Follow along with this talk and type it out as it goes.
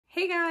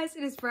Hey guys,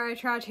 it is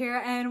Breyer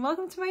here and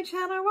welcome to my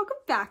channel, or welcome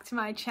back to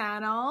my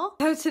channel.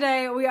 So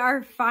today we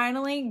are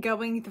finally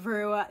going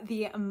through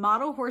the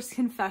model horse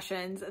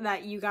confessions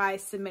that you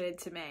guys submitted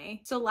to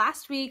me. So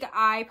last week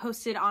I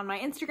posted on my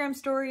Instagram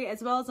story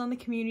as well as on the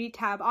community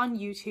tab on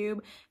YouTube,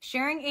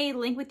 sharing a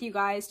link with you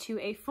guys to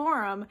a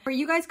forum where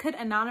you guys could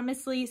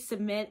anonymously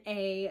submit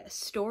a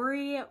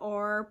story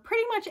or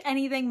pretty much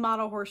anything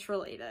model horse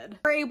related. You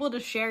were able to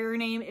share your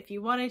name if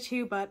you wanted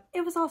to, but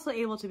it was also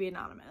able to be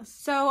anonymous.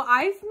 So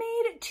I've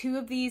made 2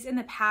 of these in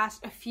the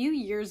past a few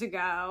years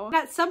ago. And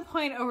at some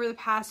point over the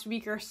past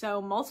week or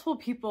so, multiple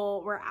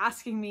people were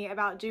asking me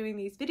about doing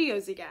these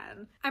videos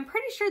again. I'm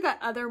pretty sure that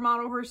other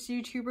model horse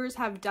YouTubers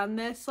have done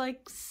this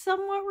like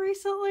somewhat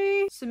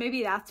recently. So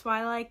maybe that's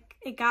why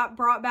it got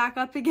brought back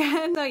up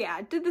again. So yeah,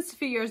 I did this a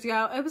few years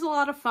ago. It was a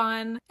lot of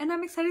fun and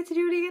I'm excited to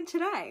do it again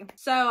today.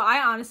 So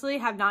I honestly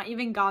have not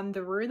even gone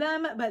through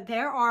them, but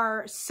there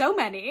are so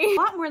many, a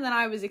lot more than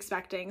I was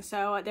expecting.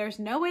 So there's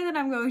no way that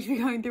I'm going to be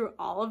going through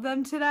all of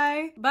them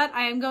today, but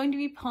I am going to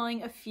be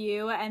pulling a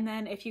few. And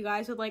then if you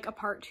guys would like a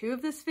part 2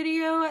 of this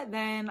video,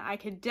 then I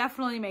could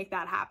definitely make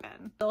that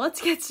happen. So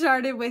let's get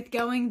started with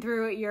going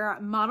through your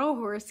model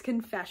horse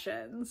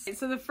confessions.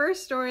 So the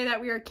first story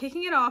that we are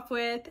kicking it off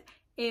with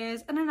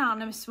is an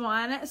anonymous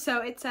one.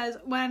 So it says,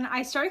 when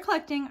I started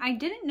collecting, I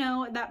didn't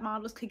know that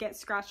models could get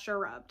scratched or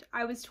rubbed.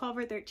 I was 12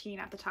 or 13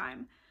 at the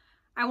time.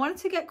 I wanted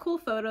to get cool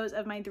photos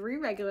of my 3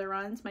 regular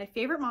runs, my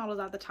favorite models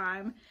at the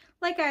time,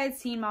 like I had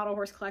seen model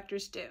horse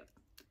collectors do.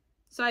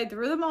 So I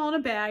threw them all in a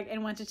bag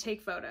and went to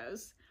take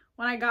photos.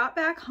 When I got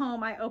back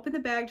home, I opened the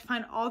bag to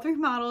find all 3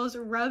 models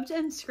rubbed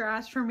and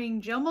scratched from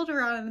being jumbled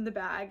around in the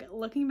bag.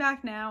 Looking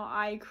back now,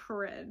 I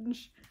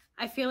cringe.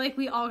 I feel like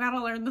we all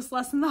gotta learn this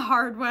lesson the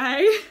hard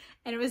way.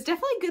 And it was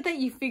definitely good that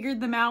you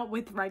figured them out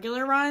with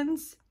regular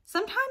runs.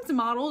 Sometimes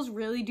models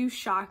really do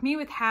shock me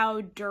with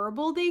how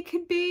durable they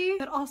could be,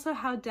 but also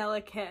how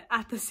delicate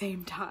at the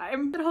same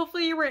time. But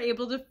hopefully you were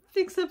able to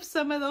fix up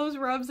some of those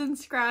rubs and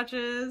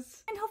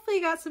scratches, and hopefully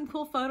you got some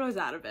cool photos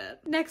out of it.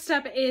 Next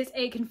up is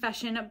a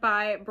confession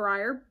by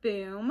Breyer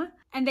Boom.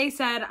 And they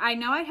said, I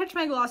know I touch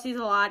my glossies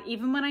a lot,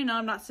 even when I know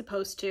I'm not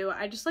supposed to.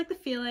 I just like the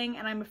feeling,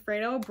 and I'm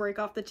afraid I will break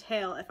off the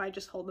tail if I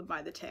just hold them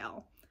by the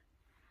tail.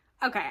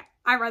 Okay,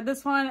 I read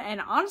this one,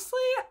 and honestly,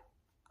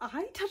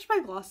 I touch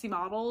my glossy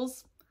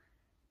models.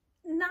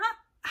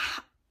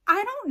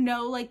 I don't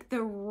know like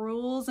the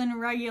rules and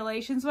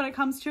regulations when it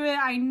comes to it.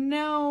 I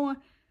know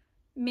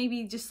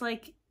maybe just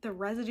like the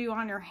residue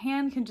on your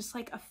hand can just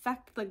like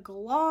affect the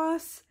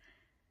gloss,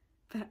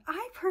 but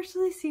I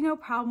personally see no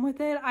problem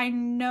with it. I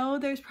know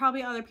there's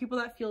probably other people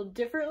that feel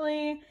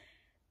differently,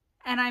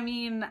 and I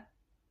mean,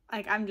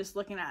 like, I'm just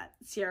looking at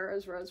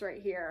Sierra's rose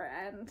right here,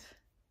 and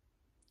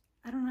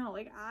I don't know,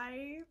 like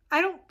I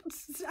don't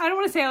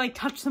want to say I like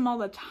touch them all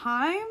the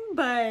time,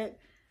 but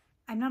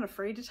I'm not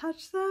afraid to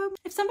touch them.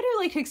 If somebody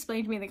would like to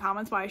explain to me in the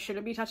comments why I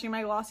shouldn't be touching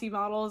my glossy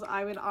models,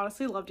 I would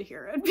honestly love to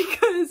hear it,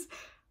 because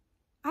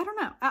I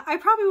don't know. I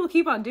probably will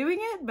keep on doing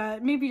it,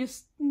 but maybe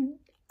just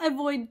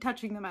avoid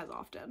touching them as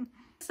often.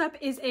 Next up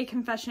is a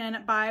confession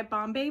by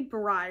Bombay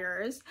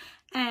Breyers,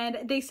 and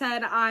they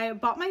said, I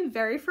bought my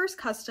very first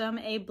custom,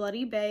 a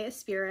Bloody Bay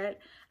Spirit,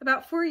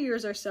 about 4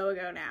 years or so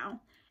ago now.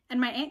 And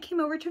my aunt came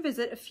over to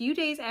visit a few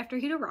days after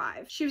he'd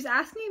arrived. She was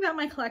asking me about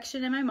my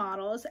collection and my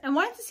models and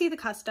wanted to see the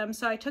custom,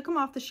 so I took him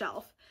off the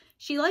shelf.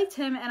 She liked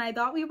him and I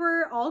thought we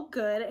were all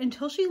good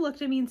until she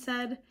looked at me and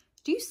said,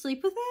 do you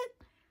sleep with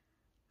it?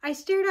 I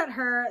stared at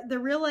her, the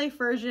real life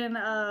version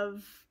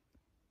of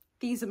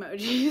these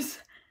emojis,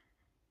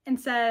 and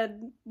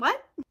said,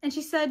 what? And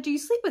she said, do you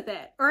sleep with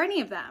it? Or any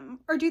of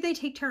them? Or do they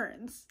take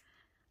turns?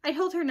 I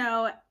told her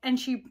no, and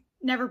she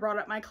never brought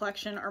up my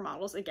collection or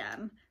models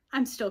again.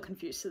 I'm still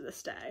confused to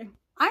this day.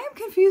 I am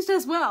confused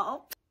as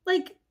well.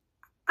 Like,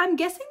 I'm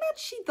guessing that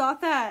she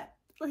thought that,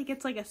 like,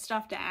 it's like a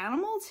stuffed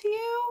animal to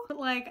you. But,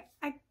 like,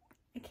 I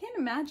can't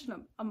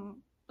imagine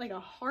like a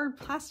hard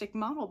plastic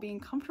model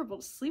being comfortable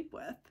to sleep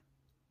with.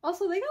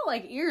 Also, they got,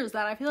 like, ears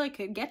that I feel like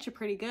could get you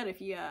pretty good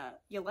if you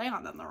lay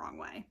on them the wrong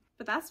way.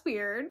 But that's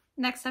weird.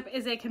 Next up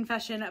is a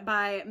confession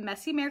by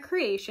Messy Mare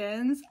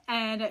Creations,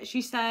 and she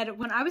said,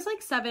 when I was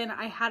like 7,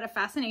 I had a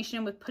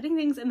fascination with putting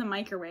things in the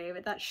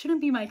microwave that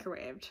shouldn't be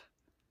microwaved.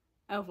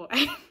 Oh boy.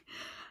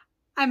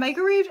 I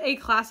microwaved a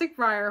classic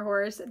Breyer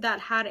horse that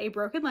had a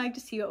broken leg to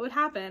see what would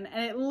happen,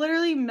 and it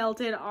literally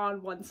melted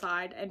on one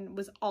side and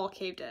was all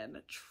caved in.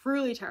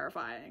 Truly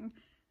terrifying.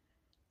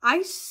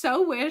 I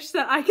so wish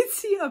that I could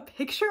see a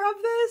picture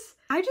of this.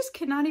 I just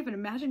cannot even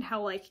imagine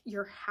how like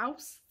your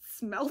house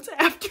smelt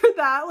after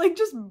that, like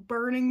just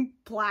burning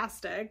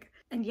plastic.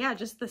 And yeah,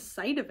 just the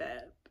sight of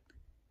it.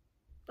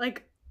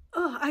 Like,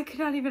 oh, I could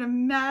not even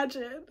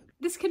imagine.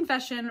 This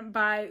confession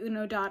by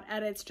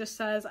Uno.edits just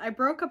says, I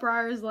broke a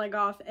Breyer's leg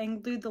off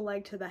and glued the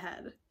leg to the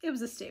head. It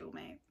was a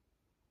stablemate.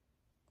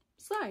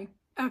 Sigh.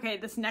 Okay,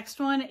 this next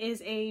one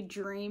is a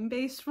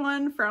dream-based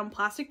one from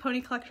Plastic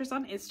Pony Collectors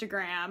on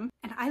Instagram,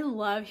 and I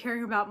love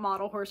hearing about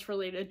model horse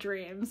related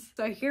dreams.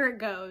 So here it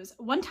goes.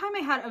 One time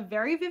I had a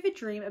very vivid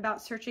dream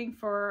about searching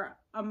for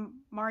a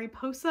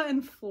Mariposa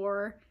in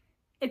Floor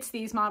it's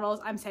these models.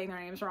 I'm saying their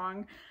names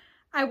wrong.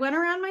 I went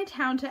around my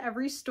town to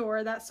every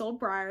store that sold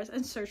Breyers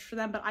and searched for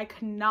them, but I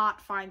could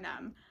not find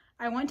them.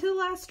 I went to the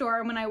last store,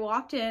 and when I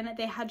walked in,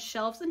 they had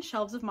shelves and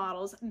shelves of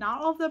models.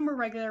 Not all of them were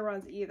regular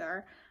ones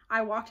either.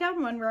 I walked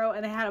down one row,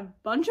 and they had a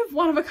bunch of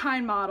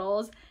one-of-a-kind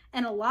models,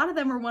 and a lot of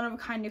them were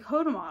one-of-a-kind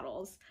Dakota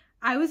models.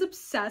 I was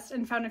obsessed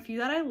and found a few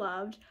that I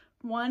loved.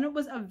 One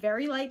was a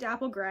very light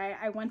dapple gray.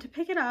 I went to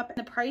pick it up, and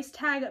the price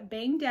tag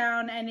banged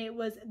down, and it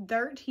was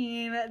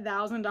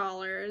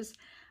 $13,000.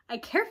 I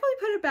carefully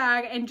put it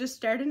back and just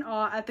stared in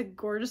awe at the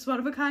gorgeous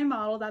one-of-a-kind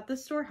model that the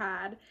store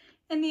had.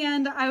 In the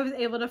end, I was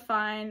able to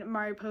find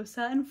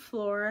Mariposa and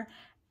Floor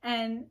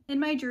and in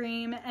my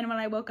dream, and when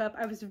I woke up,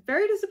 I was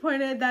very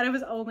disappointed that it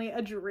was only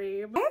a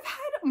dream. I've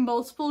had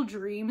multiple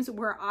dreams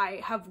where I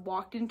have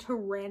walked into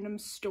random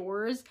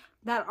stores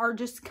that are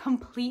just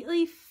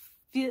completely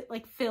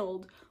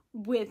filled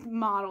with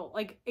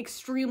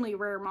extremely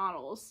rare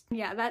models.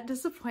 Yeah, that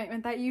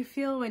disappointment that you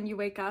feel when you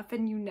wake up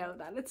and you know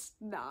that it's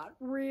not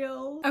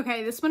real.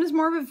 Okay, this one is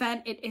more of a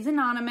vent. It is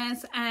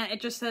anonymous, and it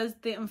just says,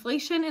 the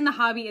inflation in the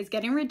hobby is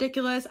getting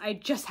ridiculous. I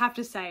just have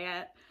to say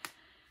it.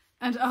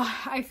 And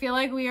I feel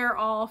like we are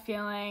all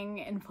feeling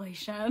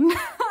inflation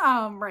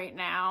right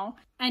now.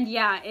 And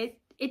yeah, it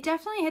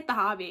definitely hit the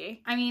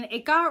hobby. I mean,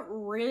 it got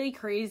really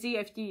crazy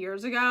a few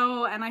years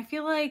ago, and I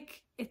feel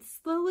like it's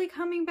slowly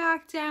coming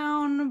back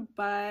down,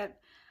 but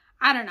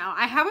I don't know.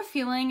 I have a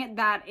feeling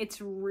that it's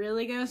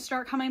really gonna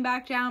start coming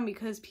back down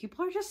because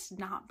people are just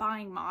not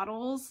buying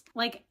models.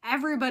 Like,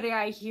 everybody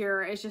I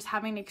hear is just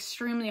having an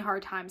extremely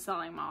hard time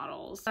selling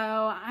models. So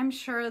I'm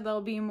sure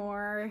there'll be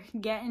more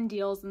getting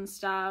deals and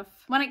stuff.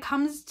 When it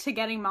comes to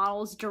getting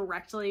models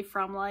directly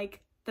from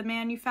like the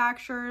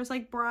manufacturers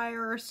like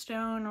Breyer or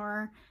Stone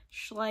or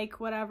Schleich,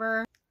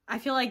 whatever, I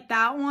feel like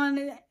that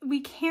one we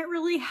can't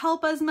really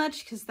help as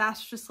much because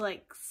that's just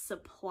like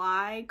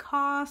supply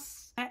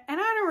costs. And I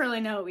don't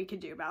really know what we could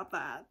do about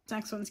that.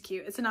 Next one's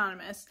cute. It's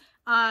anonymous.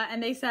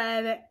 And they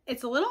said,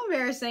 it's a little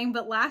embarrassing,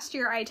 but last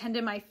year I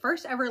attended my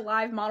first ever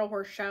live model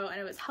horse show,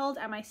 and it was held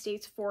at my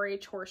state's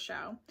 4-H horse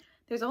show.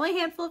 There's only a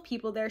handful of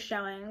people there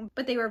showing,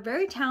 but they were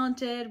very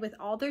talented with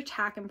all their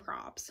tack and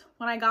props.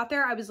 When I got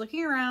there, I was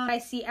looking around. I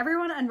see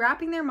everyone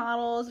unwrapping their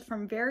models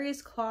from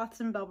various cloths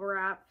and bubble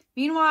wrap.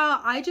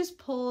 Meanwhile, I just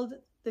pulled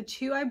the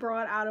two I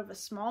brought out of a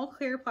small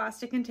clear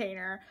plastic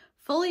container,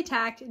 fully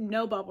tacked,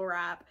 no bubble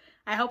wrap.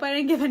 I hope I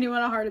didn't give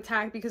anyone a heart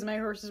attack because my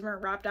horses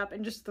weren't wrapped up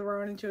and just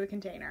thrown into a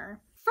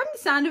container. From the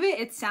sound of it,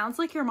 it sounds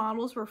like your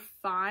models were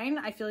fine.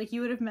 I feel like you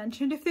would have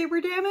mentioned if they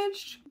were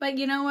damaged. But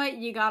you know what?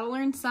 You gotta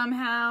learn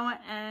somehow,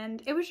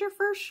 and it was your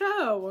first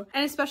show.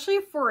 And especially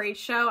a 4-H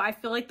show, I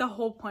feel like the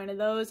whole point of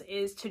those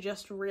is to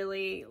just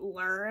really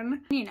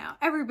learn. You know,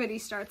 everybody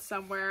starts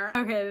somewhere.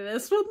 Okay,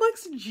 this one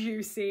looks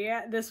juicy.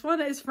 This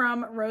one is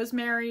from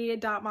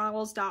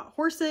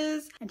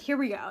rosemary.models.horses. And here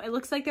we go. It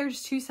looks like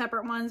there's two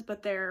separate ones,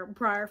 but they're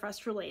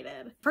Breyerfest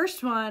related.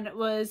 First one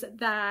was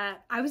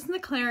that I was in the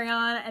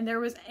Clarion, and there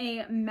was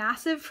a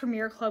massive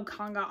Premier Club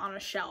conga on a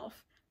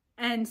shelf,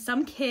 and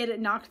some kid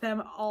knocked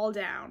them all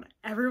down.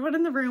 Everyone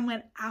in the room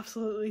went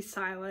absolutely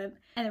silent,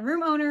 and the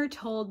room owner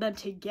told them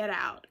to get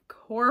out.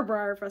 Core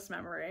Breyerfest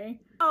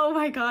memory. Oh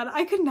my god,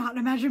 I could not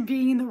imagine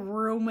being in the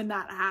room when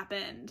that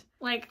happened.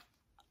 Like,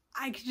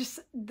 I could just,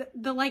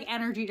 the like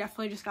energy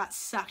definitely just got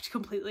sucked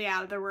completely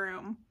out of the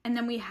room. And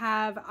then we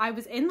have, I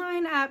was in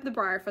line at the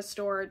Breyerfest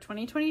store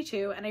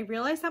 2022, and I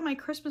realized that my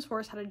Christmas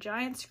horse had a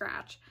giant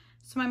scratch.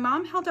 So my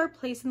mom held our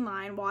place in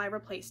line while I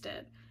replaced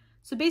it.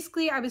 So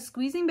basically, I was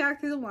squeezing back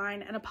through the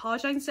line and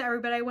apologizing to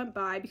everybody I went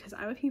by because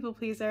I'm a people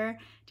pleaser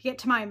to get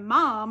to my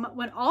mom,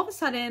 when all of a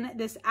sudden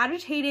this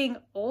agitating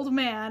old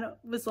man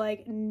was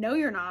like, "No,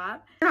 you're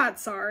not. You're not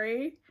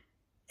sorry."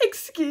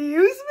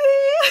 Excuse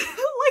me?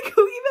 Like,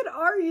 who even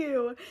are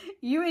you?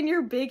 You and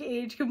your big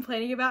age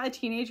complaining about a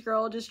teenage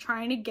girl just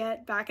trying to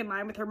get back in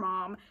line with her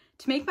mom.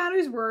 To make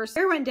matters worse,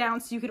 fare went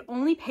down so you could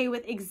only pay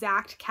with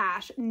exact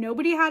cash.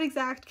 Nobody had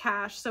exact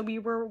cash, so we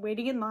were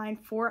waiting in line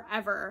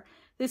forever.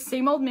 This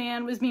same old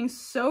man was being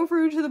so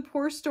rude to the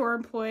poor store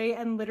employee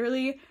and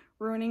literally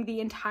ruining the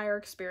entire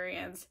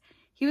experience.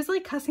 He was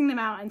like cussing them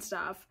out and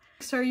stuff.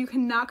 Sir, you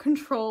cannot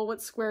control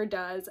what Square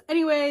does.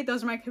 Anyway,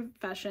 those are my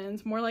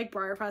confessions, more like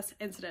Breyerfest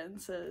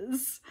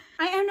incidences.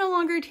 I am no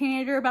longer a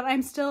teenager, but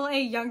I'm still a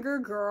younger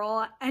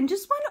girl, and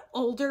just when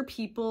older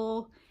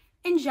people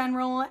in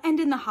general and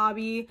in the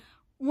hobby,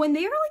 when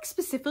they are like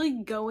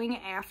specifically going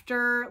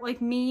after like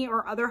me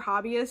or other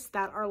hobbyists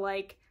that are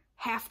like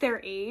half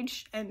their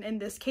age, and in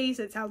this case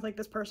it sounds like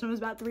this person was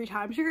about 3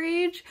 times your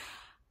age,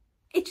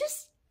 it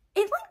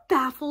like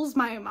baffles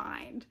my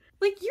mind.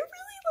 Like, you're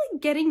really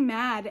like getting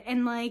mad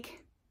and like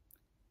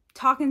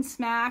talking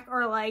smack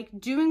or like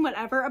doing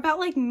whatever about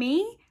like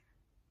me.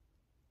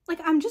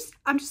 Like, I'm just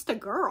a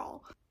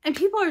girl. And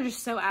people are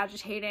just so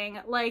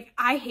agitating. Like,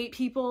 I hate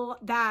people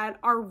that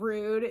are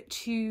rude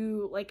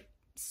to like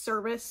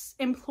service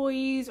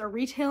employees or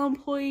retail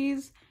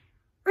employees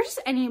or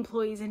just any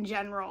employees in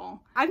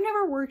general. I've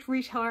never worked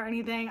retail or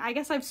anything. I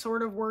guess I've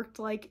sort of worked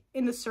like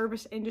in the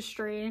service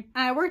industry, and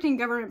I worked in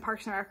government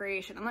parks and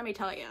recreation, and let me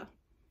tell you,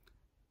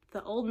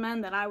 the old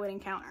men that I would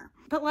encounter.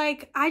 But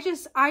like, I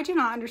do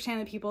not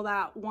understand the people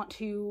that want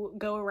to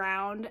go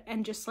around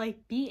and just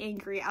like be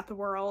angry at the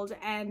world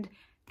and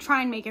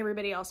try and make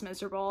everybody else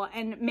miserable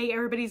and make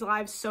everybody's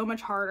lives so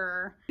much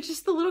harder.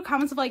 Just the little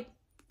comments of like,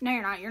 no,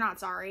 you're not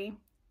sorry.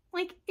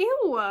 Like,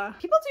 ew.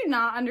 People do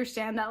not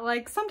understand that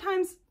like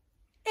sometimes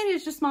it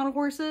is just model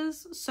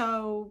horses,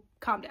 so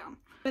calm down.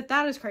 But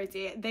that is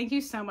crazy. Thank you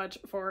so much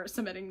for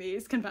submitting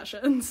these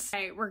confessions.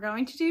 Okay, we're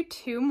going to do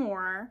 2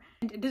 more.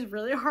 And it is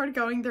really hard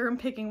going through and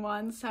picking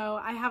one, so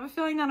I have a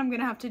feeling that I'm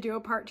gonna have to do a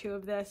part 2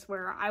 of this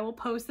where I will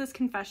post this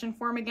confession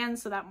form again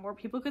so that more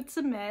people could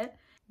submit.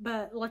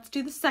 But let's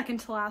do the second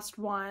to last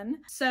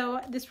one.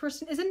 So this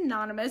person is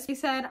anonymous. He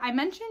said, I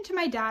mentioned to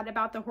my dad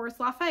about the horse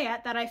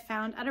Lafayette that I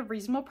found at a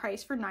reasonable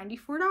price for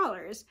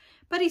 $94,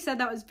 but he said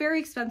that was very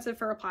expensive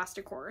for a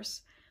plastic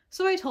horse.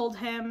 So I told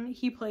him,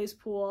 he plays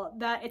pool,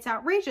 that it's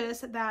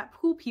outrageous that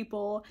pool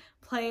people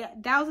pay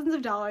thousands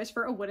of dollars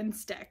for a wooden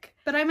stick.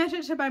 But I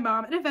mentioned it to my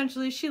mom and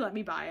eventually she let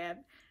me buy it.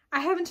 I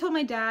haven't told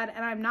my dad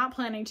and I'm not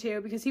planning to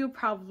because he would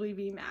probably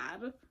be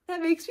mad. That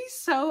makes me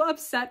so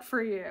upset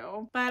for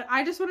you. But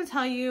I just want to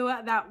tell you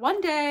that one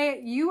day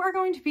you are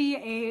going to be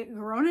a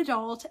grown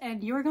adult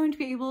and you are going to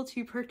be able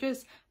to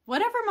purchase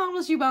whatever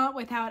models you want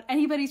without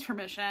anybody's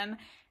permission.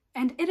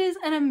 And it is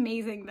an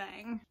amazing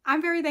thing.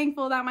 I'm very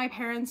thankful that my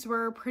parents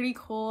were pretty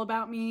cool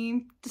about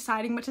me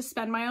deciding what to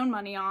spend my own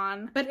money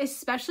on. But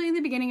especially in the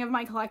beginning of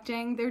my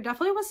collecting, there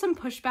definitely was some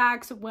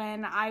pushbacks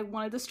when I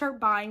wanted to start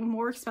buying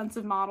more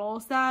expensive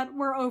models that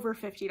were over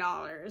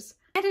 $50.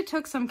 And it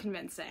took some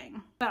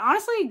convincing. But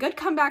honestly, good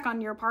comeback on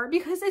your part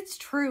because it's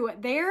true.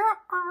 There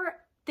are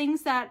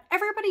things that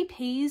everybody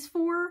pays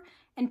for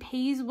and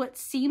pays what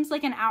seems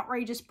like an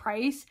outrageous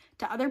price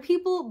to other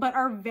people, but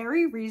are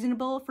very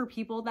reasonable for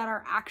people that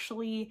are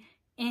actually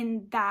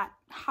in that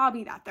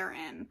hobby that they're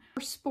in,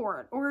 or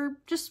sport, or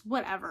just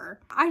whatever.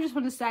 I just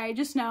want to say,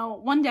 just know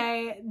one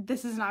day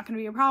this is not going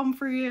to be a problem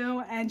for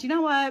you, and you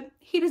know what?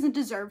 He doesn't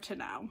deserve to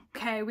know.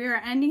 Okay, we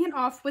are ending it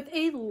off with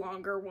a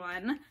longer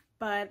one,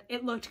 but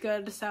it looked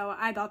good, so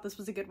I thought this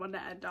was a good one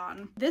to end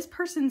on. This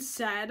person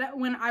said,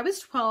 when I was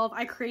 12,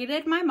 I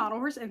created my model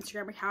horse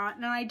Instagram account,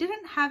 and I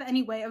didn't have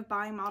any way of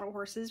buying model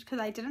horses because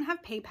I didn't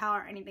have PayPal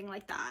or anything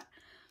like that.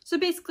 So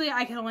basically,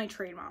 I could only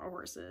trade model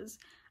horses.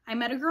 I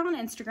met a girl on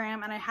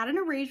Instagram, and I had an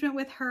arrangement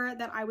with her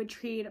that I would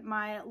trade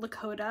my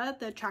Lakota,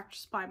 the Tractor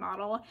Supply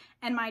model,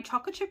 and my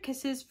Chocolate Chip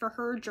Kisses for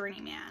her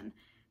Journeyman.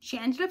 She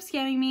ended up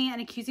scamming me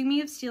and accusing me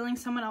of stealing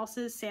someone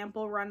else's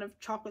sample run of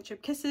Chocolate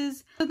Chip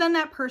Kisses. So then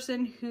that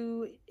person,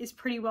 who is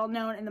pretty well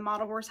known in the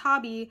model horse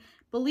hobby,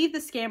 believed the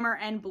scammer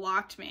and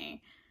blocked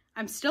me.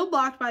 I'm still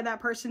blocked by that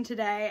person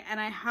today, and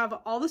I have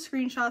all the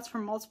screenshots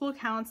from multiple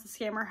accounts the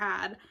scammer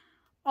had.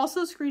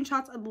 Also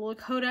screenshots of the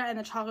Lakota and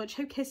the Chocolate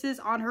Chip Kisses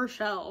on her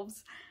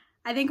shelves.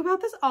 I think about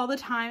this all the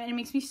time and it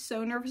makes me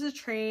so nervous to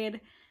trade.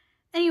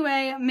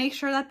 Anyway, make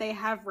sure that they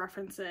have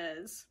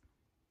references.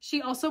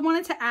 She also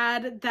wanted to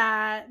add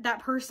that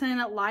that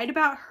person lied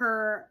about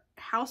her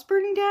house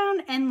burning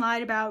down and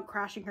lied about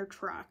crashing her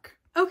truck.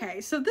 Okay,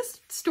 so this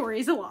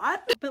story is a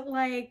lot, but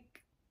like,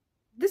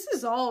 this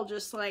is all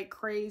just like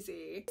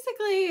crazy.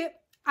 Basically,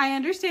 I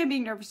understand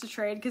being nervous to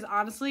trade because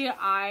honestly,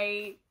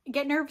 I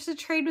get nervous to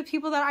trade with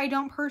people that I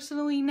don't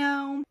personally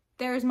know.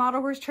 There's model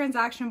horse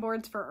transaction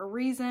boards for a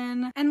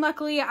reason. And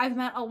luckily, I've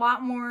met a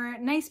lot more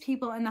nice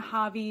people in the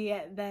hobby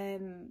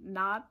than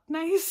not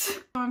nice.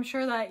 So I'm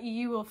sure that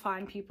you will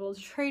find people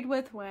to trade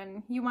with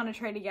when you want to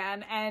trade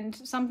again. And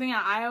something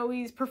that I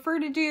always prefer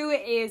to do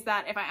is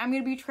that if I am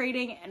going to be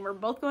trading and we're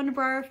both going to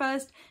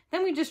Breyerfest,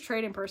 then we just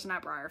trade in person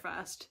at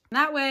Breyerfest.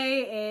 That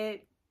way,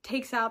 it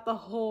takes out the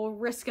whole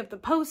risk of the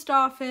post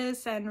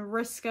office and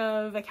risk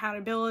of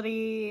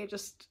accountability,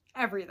 just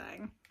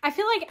everything. I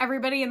feel like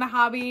everybody in the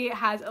hobby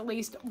has at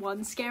least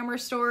one scammer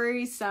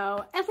story,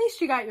 so at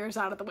least you got yours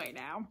out of the way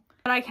now.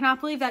 But I cannot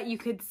believe that you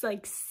could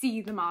like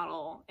see the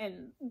model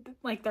in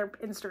like their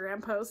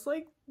Instagram posts.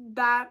 Like,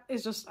 that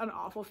is just an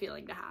awful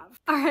feeling to have.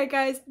 Alright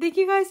guys, thank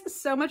you guys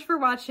so much for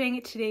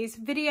watching today's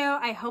video.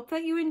 I hope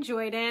that you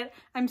enjoyed it.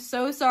 I'm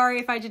so sorry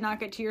if I did not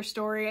get to your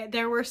story.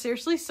 There were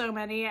seriously so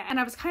many and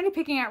I was kind of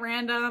picking at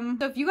random.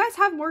 So if you guys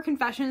have more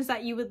confessions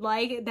that you would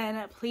like,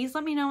 then please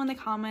let me know in the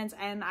comments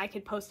and I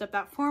could post up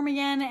that form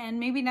again, and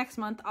maybe next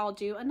month I'll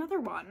do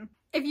another one.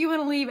 If you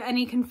want to leave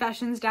any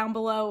confessions down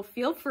below,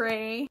 feel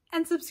free,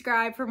 and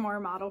subscribe for more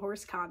model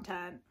horse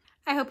content.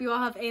 I hope you all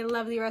have a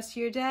lovely rest of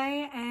your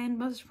day, and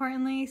most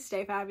importantly,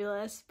 stay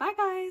fabulous. Bye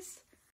guys!